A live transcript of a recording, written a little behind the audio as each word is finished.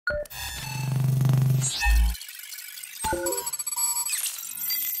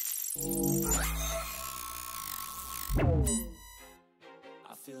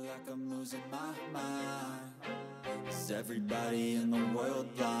I feel like I'm losing my mind. Is everybody in the world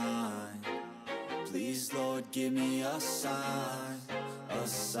blind? Please, Lord, give me a sign, a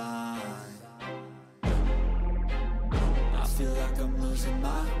sign. I feel like I'm losing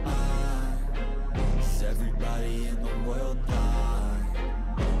my mind. Is everybody in the world blind?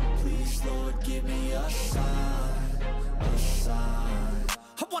 Please, Lord, give me a sign, a sign.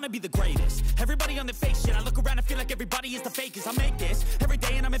 I wanna be the greatest. Everybody on the fake shit. I look around and feel like everybody is the fakest. I make this every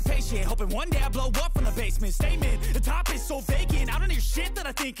day and I'm impatient, hoping one day I blow up from the basement. Statement, the top is so vacant. I don't hear shit that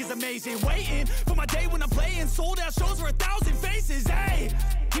I think is amazing. Waiting for my day when I'm playing sold out shows for 1,000 faces. Hey,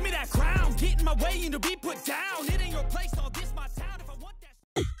 give me that crown, get in my way and to be put down. It ain't your place, all this my town. If I want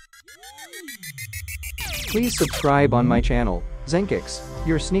that. Please subscribe on my channel, Zenkix,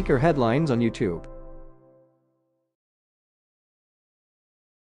 your sneaker headlines on YouTube.